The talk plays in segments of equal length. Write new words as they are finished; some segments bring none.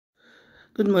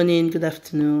Good morning, good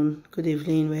afternoon, good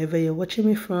evening, wherever you're watching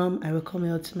me from. I welcome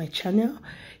you all to my channel.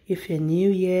 If you're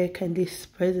new here, kindly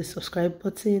press the subscribe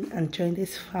button and join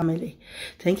this family.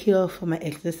 Thank you all for my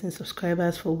existing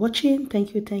subscribers for watching.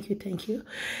 Thank you, thank you, thank you.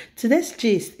 Today's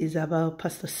gist is about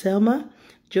Pastor Selman,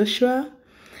 Joshua.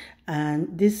 And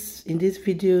in this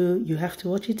video, you have to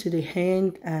watch it to the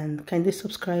end and kindly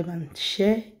subscribe and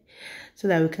share so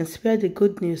that we can spread the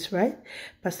good news, right?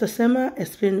 Pastor Selman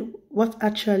explained what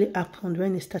actually happened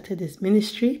when he started his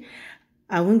ministry.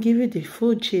 I won't give you the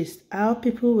full gist, how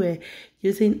people were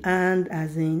using hand,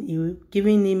 as in you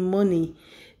giving him money,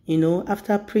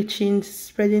 after preaching,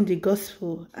 spreading the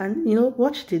gospel. And,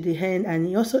 watch to the end. And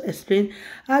he also explained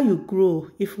how you grow.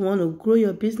 If you want to grow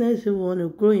your business, if you want to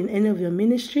grow in any of your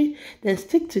ministry, then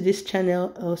stick to this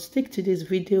channel or stick to this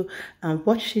video and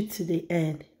watch it to the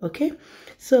end, okay?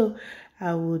 So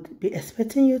I would be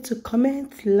expecting you to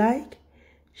comment, like,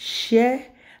 share,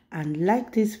 and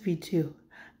like this video.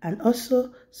 And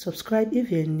also subscribe if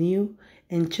you're new.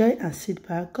 Enjoy and sit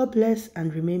back. God bless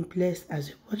and remain blessed as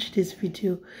you watch this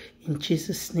video in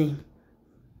Jesus' name.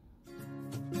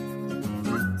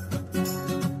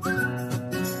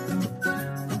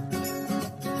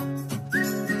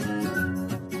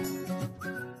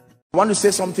 I want to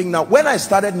say something now. When I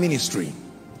started ministry,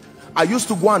 I used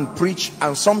to go and preach,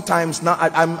 and sometimes now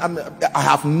I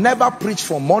have never preached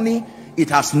for money. It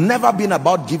has never been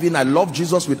about giving. I love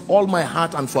Jesus with all my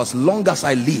heart, and for as long as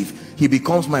I live, he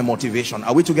becomes my motivation.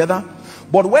 Are we together?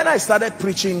 But when I started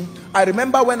preaching, I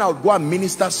remember when I would go and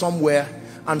minister somewhere,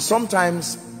 and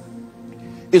sometimes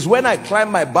it's when I climb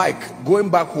my bike going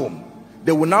back home,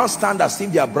 they will now stand as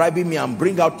if they are bribing me and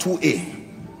bring out 2A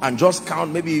and just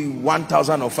count maybe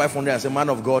 1,000 or 500 and say, "Man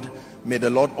of God, may the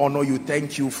Lord honor you.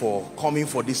 Thank you for coming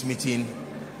for this meeting."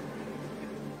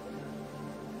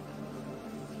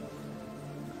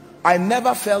 I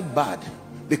never felt bad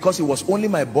because it was only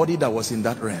my body that was in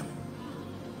that realm.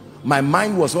 My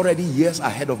mind was already years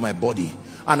ahead of my body,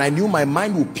 and I knew my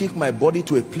mind would pick my body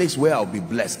to a place where I'll be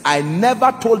blessed. I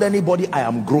never told anybody I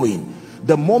am growing.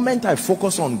 The moment I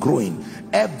focus on growing,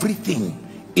 everything,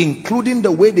 including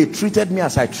the way they treated me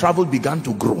as I traveled, began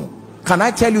to grow. Can I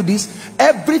tell you this?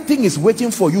 Everything is waiting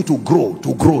for you to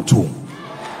grow too.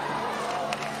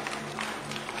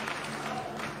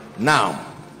 Now,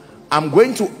 I'm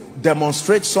going to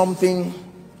demonstrate something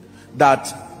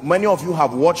that many of you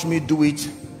have watched me do it.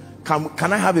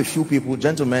 Can I have a few people?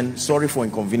 Gentlemen, sorry for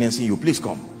inconveniencing you. Please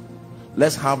come.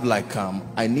 Let's have like,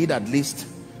 I need at least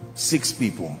 6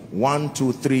 people. 1,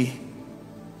 2, 3.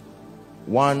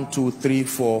 1, 2, 3,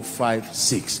 4, 5,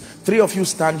 6. 3 of you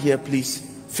stand here, please,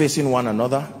 facing one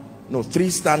another. No, 3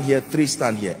 stand here, 3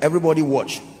 stand here. Everybody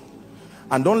watch.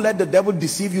 And don't let the devil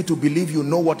deceive you to believe you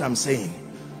know what I'm saying.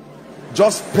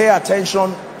 Just pay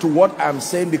attention to what I'm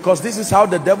saying, because this is how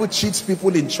the devil cheats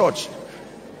people in church.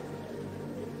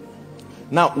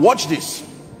 Now watch this.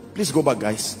 Please go back,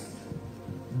 guys.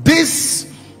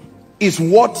 This is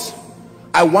what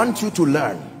I want you to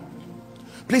learn.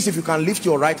 Please, if you can lift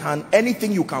your right hand,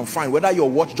 anything you can find, whether your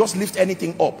watch, just lift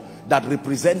anything up that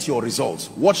represents your results.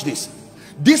 Watch this.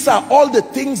 These are all the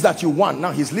things that you want.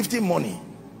 Now he's lifting money.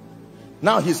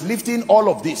 Now he's lifting all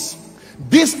of this.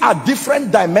 These are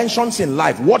different dimensions in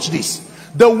life. Watch this.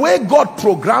 The way God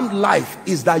programmed life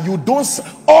is that you don't,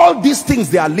 all these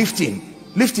things they are lifting,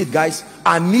 lift it guys,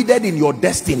 are needed in your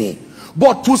destiny.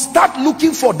 But to start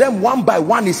looking for them one by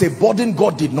one is a burden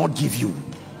God did not give you.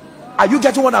 Are you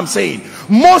getting what I'm saying?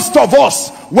 Most of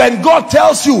us, when God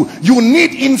tells you, you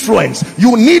need influence,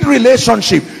 you need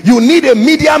relationship, you need a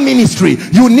media ministry,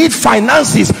 you need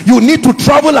finances, you need to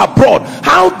travel abroad,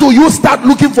 how do you start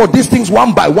looking for these things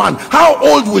one by one? How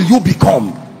old will you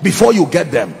become before you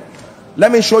get them?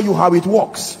 Let me show you how it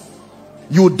works.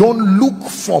 You don't look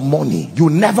for money, you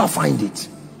never find it.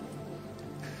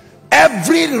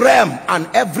 Every realm and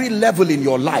every level in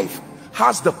your life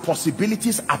has the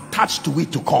possibilities attached to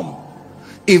it to come.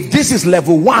 If this is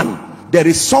level 1, there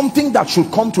is something that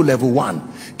should come to level 1.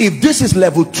 If this is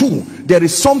level 2, there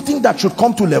is something that should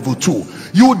come to level 2.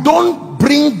 You don't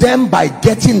bring them by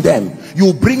getting them,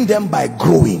 you bring them by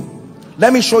growing.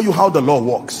 Let me show you how the law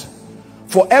works.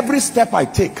 For every step I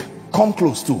take, come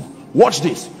close to. Watch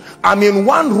this. I'm in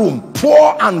one room,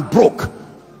 poor and broke,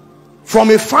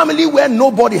 from a family where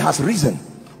nobody has risen,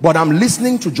 but I'm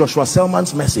listening to Joshua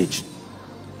Selman's message,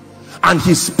 and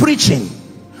he's preaching,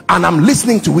 and I'm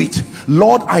listening to it.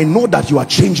 Lord, I know that you are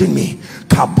changing me.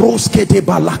 Watch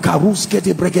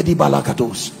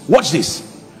this.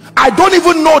 I don't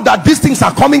even know that these things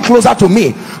are coming closer to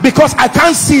me because I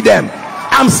can't see them.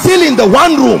 I'm still in the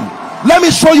one room. Let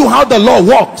me show you how the law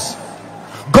works.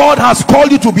 God has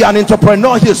called you to be an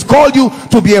entrepreneur. He has called you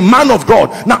to be a man of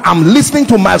God. Now I'm listening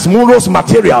to Miles Monroe's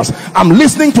materials. I'm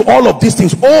listening to all of these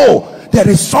things. Oh, there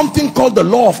is something called the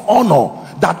law of honor.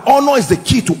 That honor is the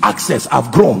key to access.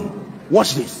 I've grown.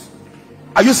 Watch this.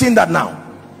 Are you seeing that now?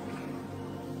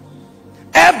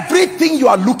 Everything you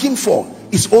are looking for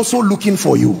is also looking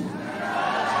for you,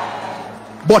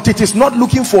 but it is not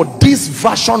looking for this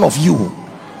version of you.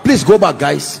 Please go back,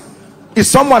 guys. Is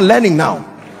someone learning now?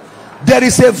 There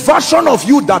is a version of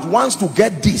you that wants to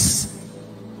get this,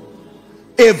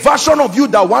 a version of you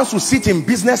that wants to sit in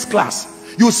business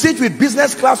class. You sit with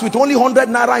business class with only 100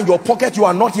 naira in your pocket. You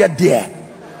are not yet there.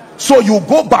 So you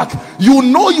go back. You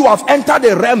know you have entered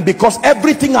a realm because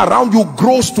everything around you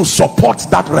grows to support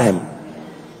that realm.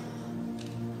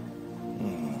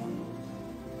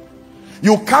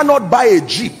 You cannot buy a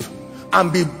Jeep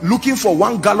and be looking for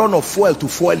 1 gallon of fuel to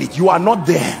fuel it. You are not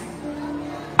there.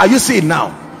 Are you seeing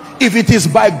now? If it is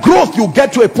by growth you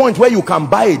get to a point where you can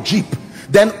buy a Jeep,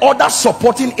 then other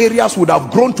supporting areas would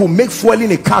have grown to make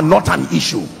fueling a car not an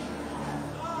issue.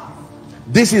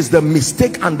 This is the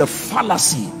mistake and the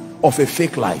fallacy of a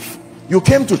fake life. You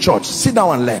came to church, sit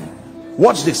down and learn.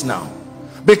 Watch this now.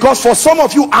 Because for some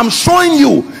of you, I'm showing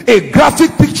you a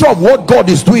graphic picture of what God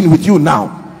is doing with you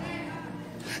now.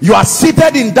 You are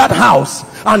seated in that house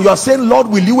and you are saying, Lord,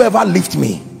 will you ever lift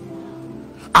me?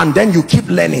 And then you keep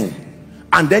learning,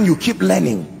 and then you keep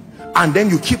learning, and then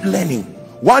you keep learning.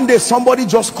 One day somebody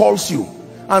just calls you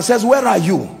and says, where are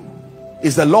you?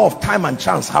 It's the law of time and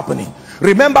chance happening.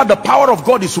 Remember, the power of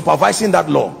God is supervising that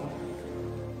law.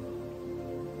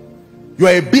 You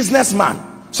are a businessman.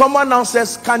 Someone now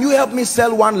says, can you help me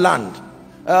sell one land?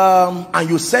 And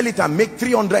you sell it and make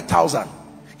 300,000.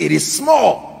 It is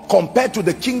small compared to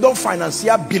the kingdom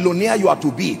financier billionaire you are to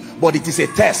be, but it is a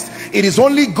test. It is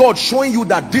only God showing you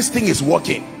that this thing is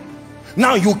working.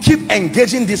 Now you keep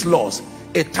engaging these laws.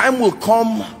 A time will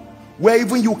come where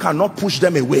even you cannot push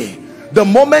them away. The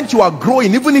moment you are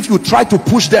growing, even if you try to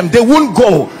push them, they won't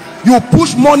go. You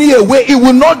push money away, it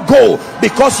will not go,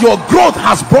 because your growth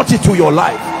has brought it to your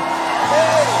life.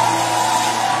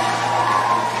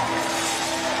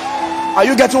 Are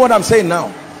you getting what I'm saying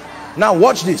now? Now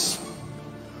watch this.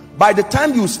 By the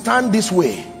time you stand this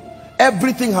way,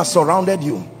 everything has surrounded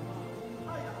you.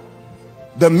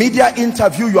 The media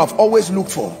interview you have always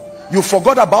looked for, you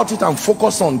forgot about it and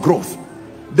focused on growth.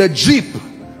 The Jeep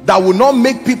that will not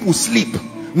make people sleep,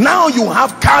 now you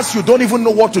have cars you don't even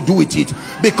know what to do with it,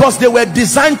 because they were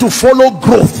designed to follow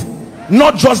growth,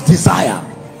 not just desire.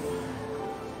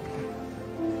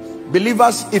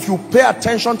 Believers, if you pay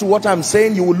attention to what I'm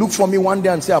saying, you will look for me one day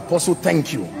and say, Apostle,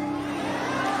 thank you.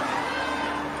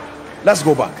 Let's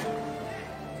go back.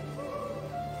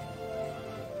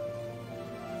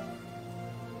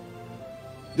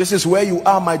 This is where you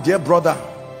are, my dear brother.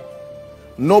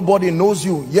 Nobody knows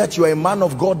you, yet you are a man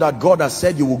of God that God has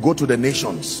said you will go to the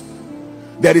nations.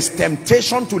 There is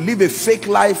temptation to live a fake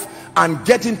life and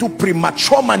get into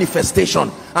premature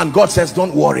manifestation, and God says,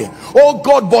 don't worry. Oh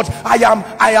God, but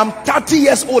I am 30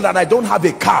 years old and I don't have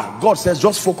a car. God says,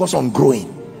 just focus on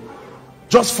growing.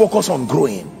 Just focus on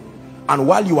growing. And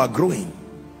while you are growing,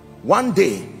 one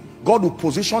day God will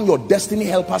position your destiny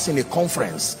helpers in a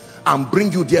conference and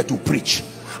bring you there to preach.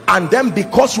 And then,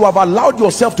 because you have allowed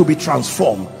yourself to be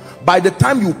transformed, by the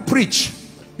time you preach,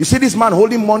 you see this man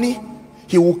holding money,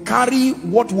 he will carry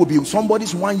what will be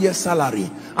somebody's 1 year salary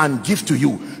and give to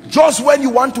you. Just when you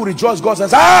want to rejoice, God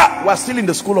says, we're still in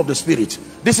the school of the spirit.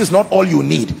 This is not all you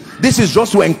need. This is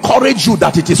just to encourage you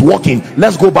that it is working.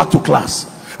 Let's go back to class.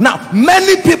 Now,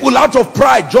 many people out of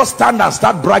pride just stand and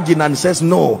start bragging and says,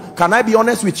 no. Can I be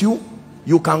honest with you?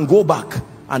 You can go back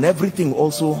and everything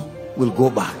also will go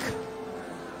back.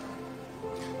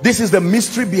 This is the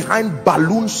mystery behind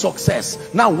balloon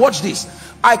success. Now watch this.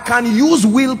 I can use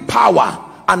willpower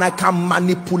and I can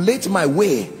manipulate my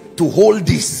way to hold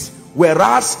this,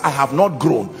 whereas I have not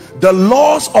grown. The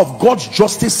laws of God's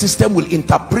justice system will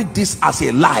interpret this as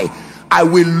a lie. I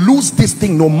will lose this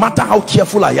thing no matter how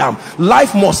careful I am.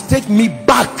 Life must take me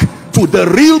back to the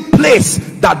real place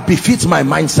that befits my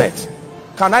mindset.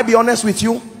 Can I be honest with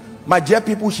you? My dear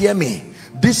people, hear me.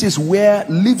 This is where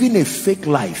living a fake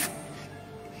life,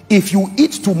 if you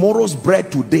eat tomorrow's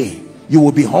bread today, you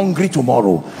will be hungry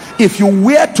tomorrow. If you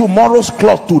wear tomorrow's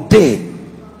cloth today,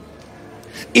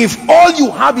 if all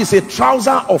you have is a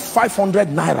trouser of 500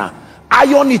 naira,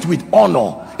 iron it with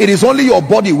honor. It is only your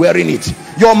body wearing it.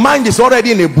 Your mind is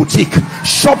already in a boutique,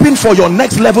 shopping for your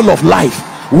next level of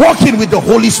life, walking with the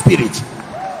Holy Spirit.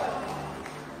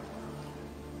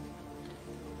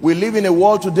 We live in a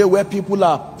world today where people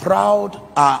are proud,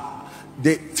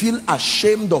 they feel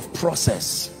ashamed of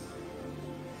process.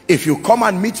 If you come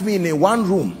and meet me in a one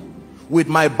room with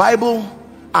my Bible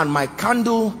and my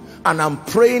candle and I'm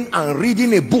praying and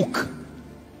reading a book,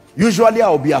 usually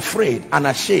I'll be afraid and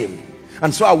ashamed,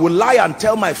 and so I will lie and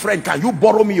tell my friend, can you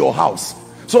borrow me your house,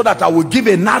 so that I will give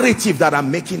a narrative that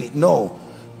I'm making it. No,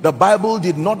 the Bible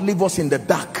did not leave us in the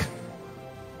dark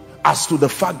as to the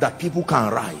fact that people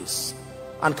can rise.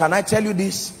 And can I tell you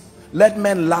this? Let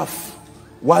men laugh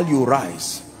while you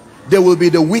rise. They will be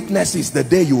the witnesses the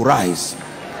day you rise.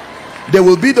 They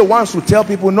will be the ones who tell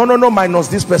people, no, minus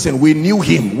this person, we knew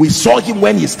him, we saw him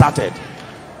when he started.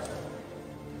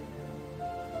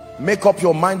 Make up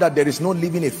your mind that there is no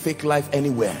living a fake life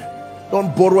anywhere.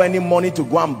 Don't borrow any money to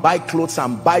go and buy clothes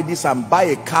and buy this and buy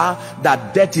a car.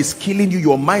 That debt is killing you.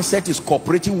 Your mindset is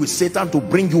cooperating with Satan to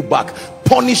bring you back,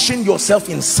 punishing yourself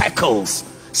in cycles,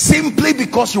 simply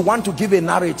because you want to give a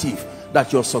narrative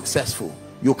that you're successful.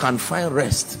 You can find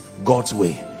rest God's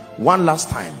way. One last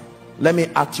time, let me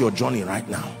act your journey right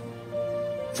now.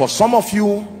 For some of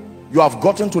you, you have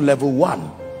gotten to level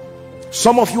 1.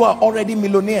 Some of you are already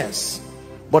millionaires,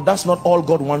 but that's not all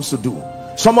God wants to do.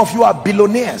 Some of you are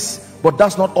billionaires, but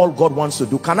that's not all God wants to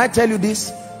do. Can I tell you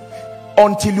this?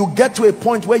 Until you get to a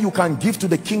point where you can give to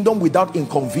the kingdom without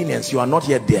inconvenience, you are not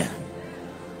yet there.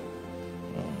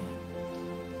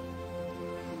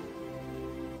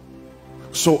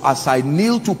 So as I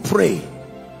kneel to pray,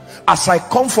 as I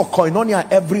come for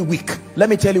Koinonia every week, let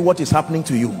me tell you what is happening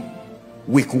to you.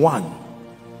 Week 1,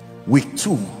 week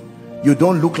 2, you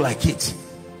don't look like it.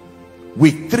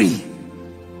 Week 3,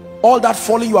 all that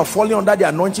falling, you are falling under the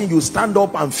anointing, you stand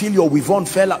up and feel your weave-on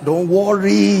fell out. Don't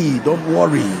worry, don't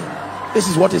worry. This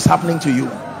is what is happening to you.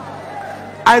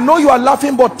 I know you are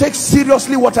laughing, but take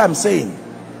seriously what I'm saying.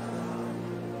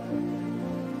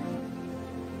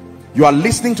 You are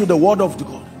listening to the word of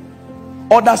God.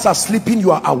 Others are sleeping,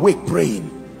 you are awake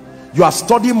praying. You are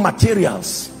studying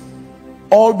materials,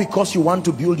 all because you want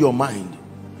to build your mind.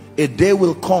 A day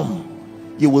will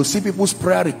come, you will see people's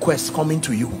prayer requests coming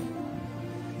to you.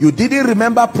 You didn't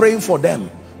remember praying for them,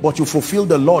 but you fulfilled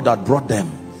the law that brought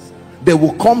them. They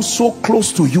will come so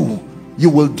close to you, you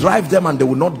will drive them and they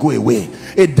will not go away.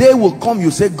 A day will come, you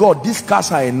say, God, these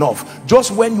cars are enough.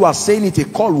 Just when you are saying it, a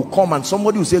call will come and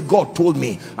somebody will say, God told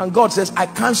me. And God says, I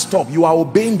can't stop. You are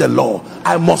obeying the law.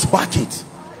 I must back it.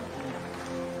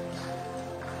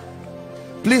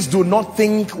 Please do not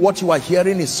think what you are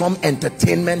hearing is some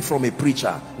entertainment from a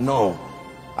preacher. No.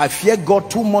 I fear God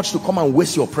too much to come and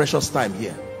waste your precious time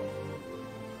here.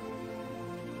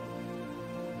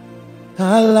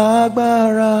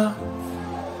 Alagbara,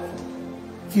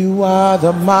 you are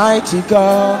the mighty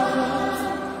God.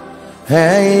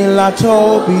 Hey,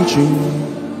 Latobiju,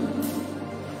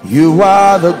 you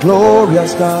are the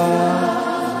glorious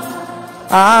God.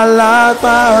 Alagbara,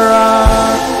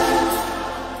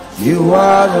 you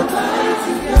are the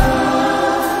mighty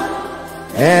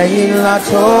God. Hey,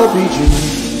 Latobiju,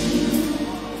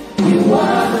 you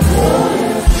are the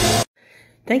glorious.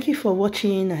 Thank you for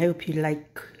watching. I hope you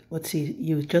like what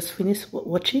you just finished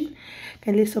watching.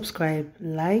 Kindly subscribe,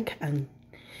 like, and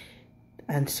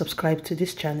subscribe to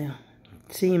this channel.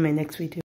 See you in my next video.